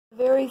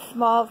very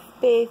small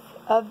space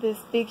of this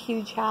big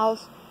huge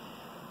house.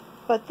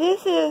 But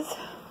this is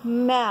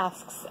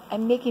masks.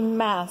 I'm making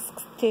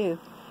masks too.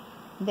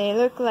 They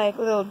look like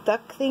little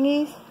duck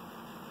thingies.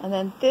 And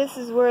then this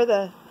is where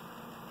the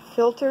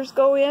filters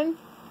go in,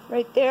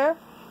 right there.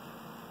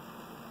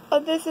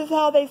 But this is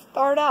how they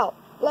start out,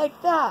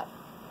 like that.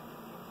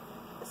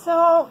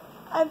 So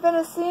I've been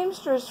a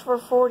seamstress for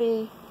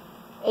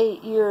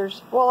 48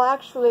 years. Well,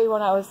 actually,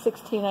 when I was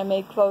 16, I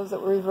made clothes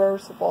that were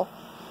reversible.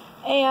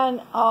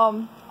 And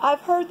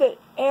I've heard that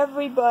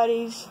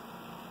everybody's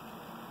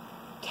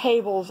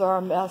tables are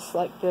a mess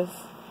like this.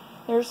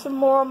 There's some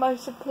more of my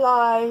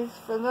supplies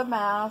for the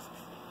masks.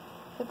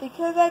 But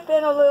because I've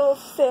been a little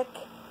sick,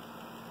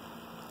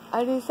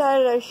 I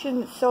decided I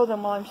shouldn't sew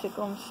them while I'm sick.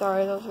 Oh, I'm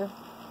sorry, those are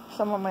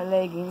some of my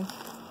leggings.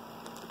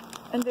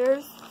 And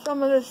there's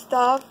some of the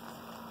stuff.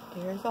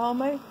 There's all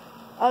my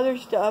other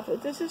stuff.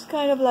 But this is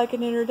kind of like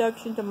an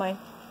introduction to my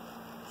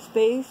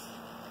space.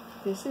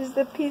 This is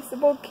the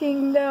Peaceable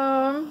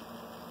Kingdom.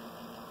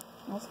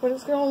 That's what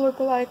it's going to look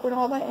like when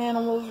all the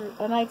animals are...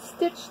 And I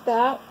stitched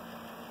that.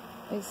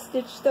 I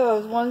stitched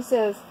those. One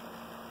says,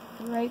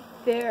 right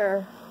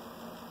there,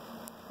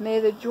 may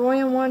the joy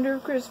and wonder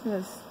of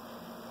Christmas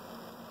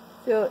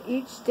fill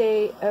each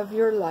day of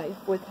your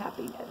life with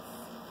happiness.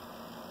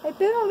 I've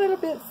been a little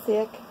bit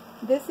sick.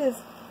 This is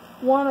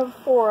one of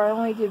 4. I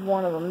only did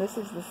one of them. This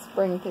is the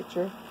spring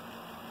picture.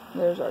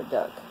 There's our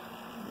duck.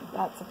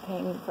 That's a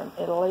painting from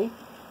Italy,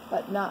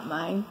 but not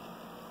mine.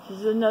 This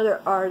is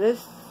another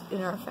artist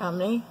in our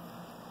family.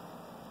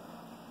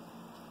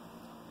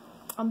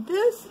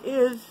 This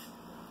is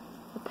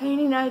a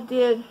painting I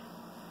did,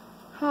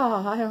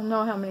 I don't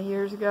know how many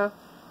years ago.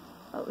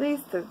 At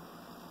least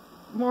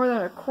more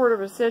than a quarter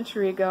of a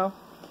century ago.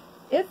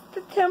 It's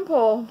the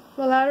temple,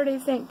 the Latter-day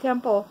Saint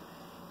temple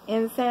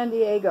in San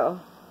Diego.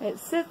 It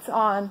sits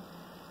on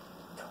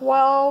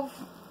 12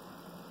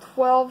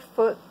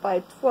 foot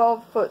by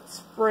 12 foot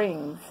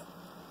springs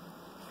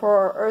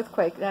for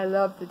earthquake. And I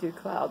love to do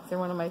clouds. They're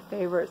one of my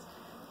favorites.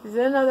 This is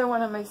another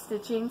one of my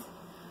stitchings.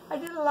 I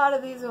did a lot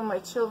of these when my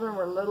children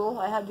were little.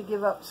 I had to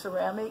give up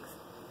ceramics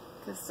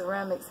because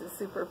ceramics is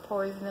super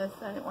poisonous.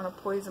 I didn't want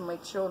to poison my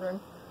children.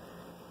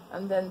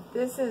 And then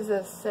this is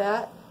a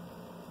set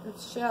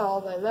of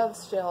shells. I love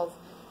shells.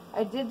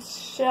 I did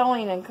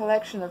shelling and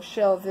collection of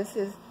shells. This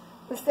is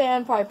the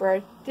sandpiper.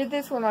 I did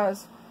this when I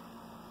was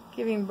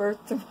giving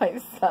birth to my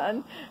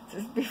son,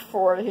 just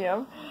before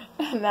him,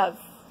 and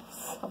that's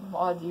some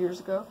odd years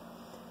ago.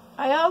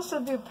 I also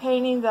do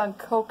paintings on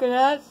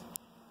coconuts.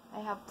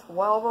 I have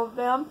 12 of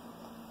them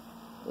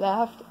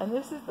left, and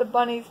this is the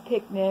bunny's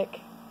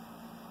picnic.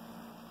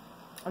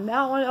 And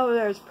that one over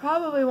there is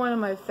probably one of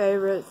my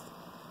favorites.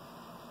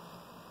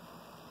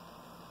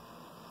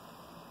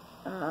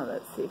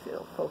 Let's see if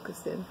it'll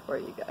focus in for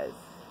you guys.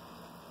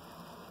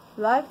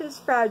 Life is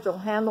fragile,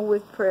 handle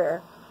with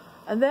prayer.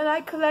 And then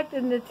I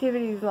collected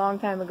nativities a long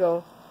time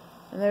ago.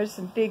 And there's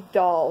some big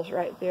dolls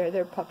right there.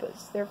 They're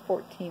puppets. They're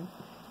 14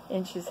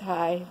 inches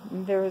high.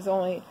 And there was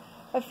only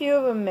a few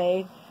of them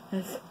made.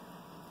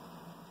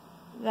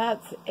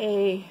 That's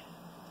a...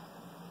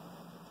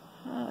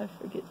 I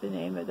forget the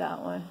name of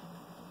that one.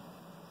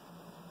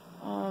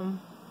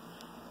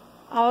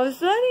 I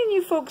was letting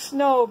you folks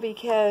know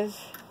because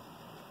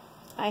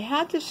I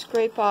had to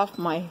scrape off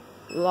my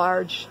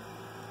large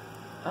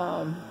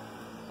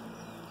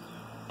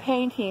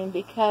painting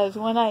because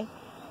when I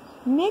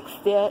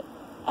mixed it,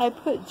 I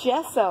put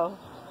gesso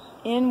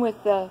in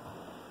with the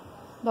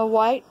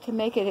white to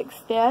make it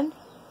extend,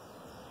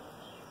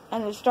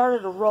 and it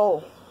started to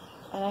roll,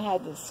 and I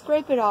had to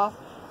scrape it off,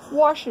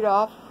 wash it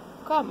off,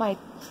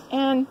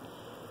 and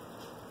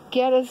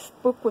get a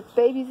book with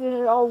babies in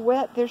it all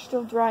wet. They're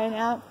still drying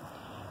out.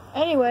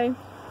 Anyway,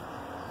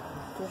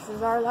 this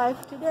is our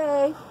life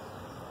today.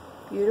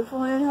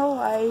 Beautiful in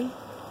Hawaii.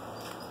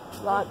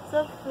 Lots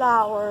of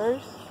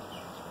flowers.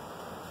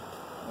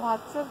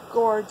 Lots of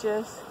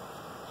gorgeous.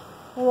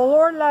 Well, the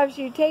Lord loves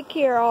you. Take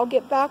care. I'll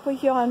get back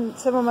with you on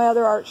some of my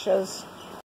other art shows.